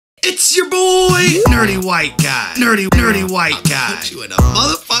It's your boy, Nerdy White Guy. Nerdy White Guy. Put you in a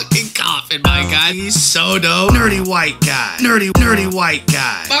motherfucking coffin, my guy. He's so dope. Nerdy White Guy. Nerdy White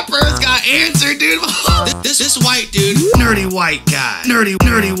Guy. My prayers got answered, dude. this white dude. Nerdy White Guy.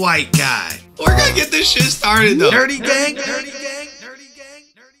 Nerdy White Guy. We're gonna get this shit started though. Nerdy gang.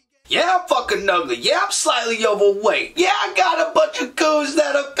 Yeah, I'm fucking ugly. Yeah, I'm slightly overweight. Yeah, I got a bunch of goons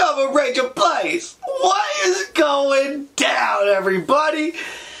that'll cover Rachel Place. What is going down, everybody?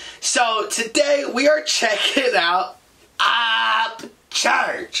 So today we are checking out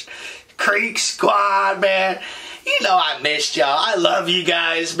Upchurch. Creek Squad, man. You know I missed y'all. I love you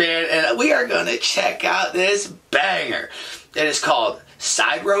guys, man. And we are gonna check out this banger. It is called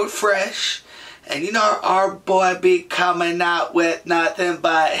Side Road Fresh. And you know our boy be coming out with nothing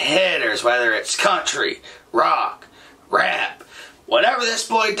but hitters, whether it's country, rock, rap, whatever this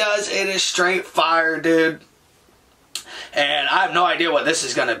boy does, it is straight fire, dude. And I have no idea what this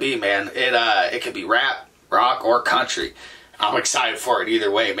is gonna be, man. It could be rap, rock, or country. I'm excited for it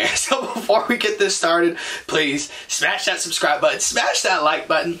either way, man. So before we get this started, please smash that subscribe button, smash that like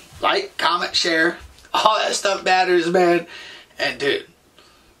button, like, comment, share, all that stuff matters, man. And dude,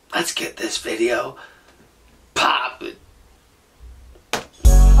 let's get this video popping.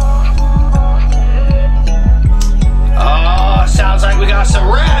 Oh, sounds like we got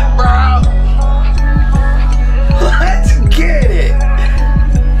some rap, bro. Let's get it.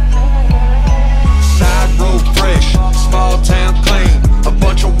 Side road fresh, small town clean. A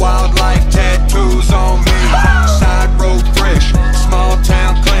bunch of wildlife tattoos on me. Side road fresh, small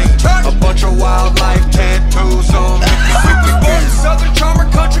town clean. A bunch of wildlife tattoos on me. Southern charmer,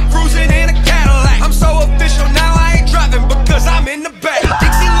 country cruising in a Cadillac. I'm so official now, I ain't driving because I'm in the back.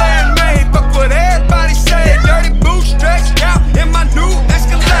 Dixieland made, fuck what everybody say. Dirty boots stretched out in my new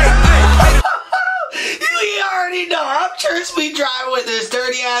Escalade. You already know Upchurch be driving with his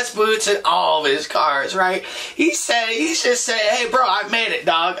dirty ass boots in all of his cars, right? He's just saying, hey bro, I made it,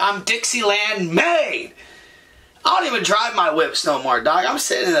 dog. I'm Dixieland made. I don't even drive my whips no more, dog. I'm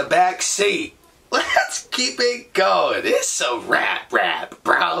sitting in the back seat. Let's keep it going. It's so rap,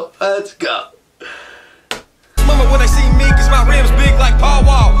 bro. Let's go. Mama, when they see me, cause my rims big like Paul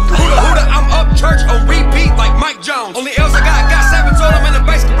Wall. Huda, I'm Upchurch on repeat like Mike Jones. Only else I got 7 told them in the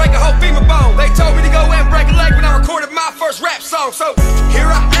base to break a whole femur bone. They told me to go and break a leg when I recorded my first rap song. So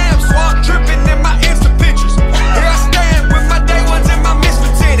here I am, swamp dripping in my Insta pictures. Here I stand with my day ones and my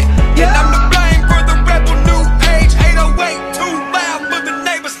misfits in it. And I'm to blame for the rebel new age 808. Too loud for the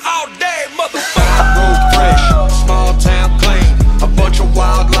neighbors all day, motherfucker. Road fresh, small town clean. A bunch of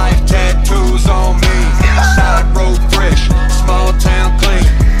wildlife tattoos on me. Side road fresh, small town clean.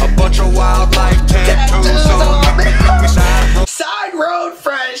 A bunch of wildlife tattoos on me. Side road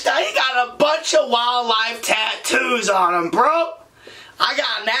fresh. Now he got a bunch of wildlife tattoos on him, bro. I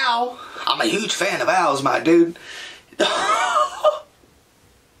got now. I'm a huge fan of Al's, my dude.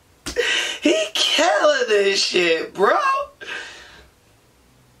 He killing this shit, bro.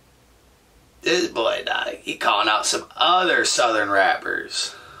 This boy, dog, he calling out some other southern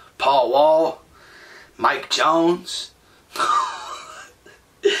rappers. Paul Wall, Mike Jones.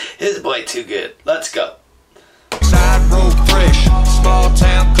 This boy too good. Let's go. Side road fresh, small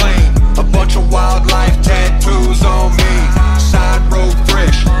town clean. A bunch of wildlife tattoos on me. Side road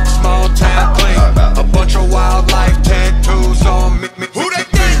fresh, small town clean. A bunch of wildlife tattoos on me. Who they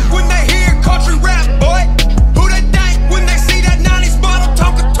think when they hear country rap, boy? Who they think when they see that 90s model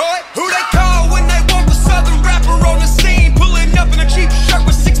Tonka toy? Who they call when they want the southern rapper on the scene? Pulling up in a cheap shirt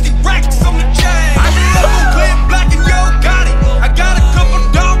with 60 racks on the chain. I love Clip Black and Yo Gotti. I got a couple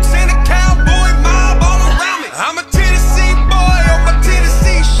dogs and a cowboy mob all around me. I'm a Tennessee boy on my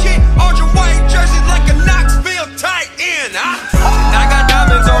Tennessee shit. On your white jersey like a Knoxville tight end. I got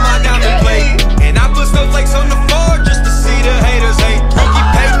diamonds on my diamond plate. And I put snowflakes on the floor just to see the haters hate. Rookie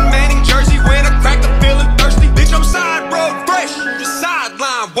Peyton Manning jersey when I crack the feeling thirsty. Bitch, I'm side road fresh, the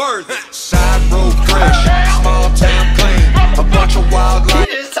sideline worthy. Side road fresh, small town clean. A bunch of wildlife.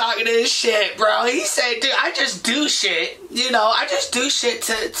 He just talking this shit, bro. He said, dude, I just do shit. You know, I just do shit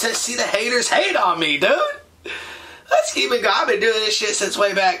to see the haters hate on me, dude. Let's keep it going. I've been doing this shit since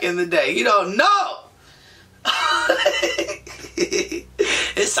way back in the day. You don't know.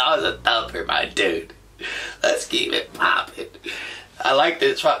 This song's a thumper, my dude. Let's keep it popping. I like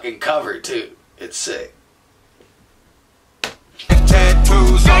this fucking cover, too. It's sick.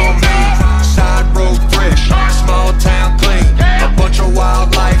 Tattoos on me. Side road fresh, small town clean. A bunch of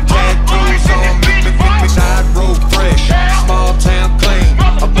wildlife tattoos on me. Side road fresh, small town clean.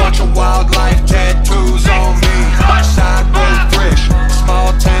 A bunch of wildlife tattoos on me. Side road fresh,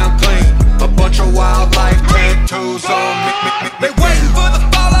 small town clean. A bunch of wildlife tattoos on me. They waiting for the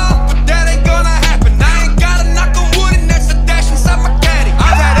fallout, but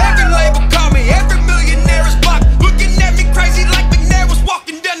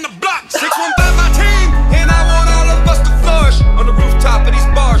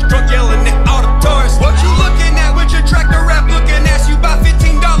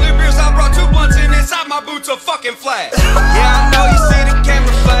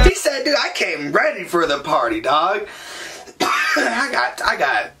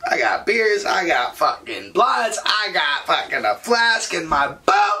I got beers, I got fucking bloods, I got fucking a flask in my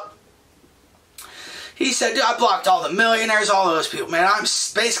boat. He said, dude, I blocked all the millionaires, all those people, man. I'm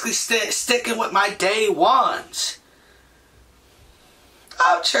basically sticking with my day ones.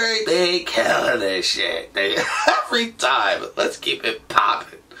 Upchurch, they killing this shit, dude. Every time. Let's keep it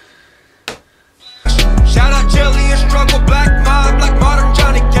popping. Shout out Jelly and Struggle, Black Mob, like modern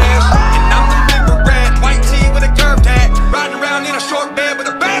Johnny Cash. And I'm the member rat, white tee with a curved hat, riding around in a short bed with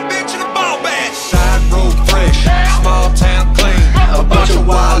a bad bitch and a ball bat. Side road fresh, small town clean, a bunch of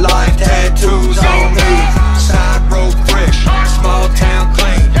wildlife tattoos on me. Side road fresh, small town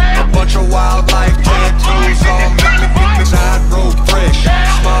clean, a bunch of wildlife tattoos on me. Side road fresh,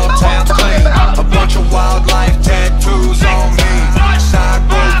 small town clean, a bunch of wildlife tattoos on me. Side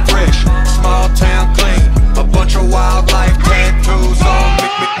road fresh, small town clean, a bunch of wildlife tattoos on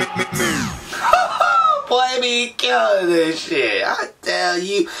me. Boy, be killing this shit. I tell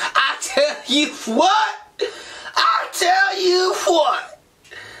you what.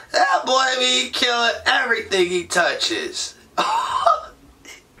 That boy be killing everything he touches.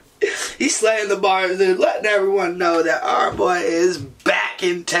 He's slaying the bars, dude, letting everyone know that our boy is back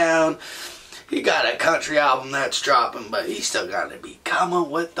in town. He got a country album that's dropping, but he's still got to be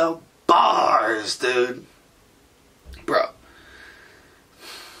coming with the bars, dude. Bro.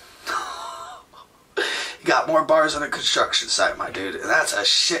 You got more bars on a construction site, my dude, and that's a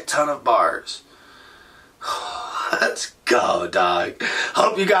shit ton of bars. Let's go, dog.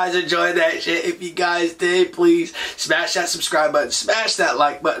 Hope you guys enjoyed that shit. If you guys did, please smash that subscribe button, smash that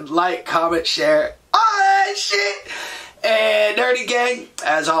like button, like, comment, share, all that shit. And Nerdy Gang,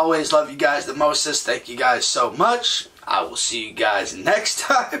 as always, love you guys the mostest. Thank you guys so much. I will see you guys next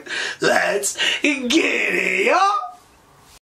time. Let's get it, y'all.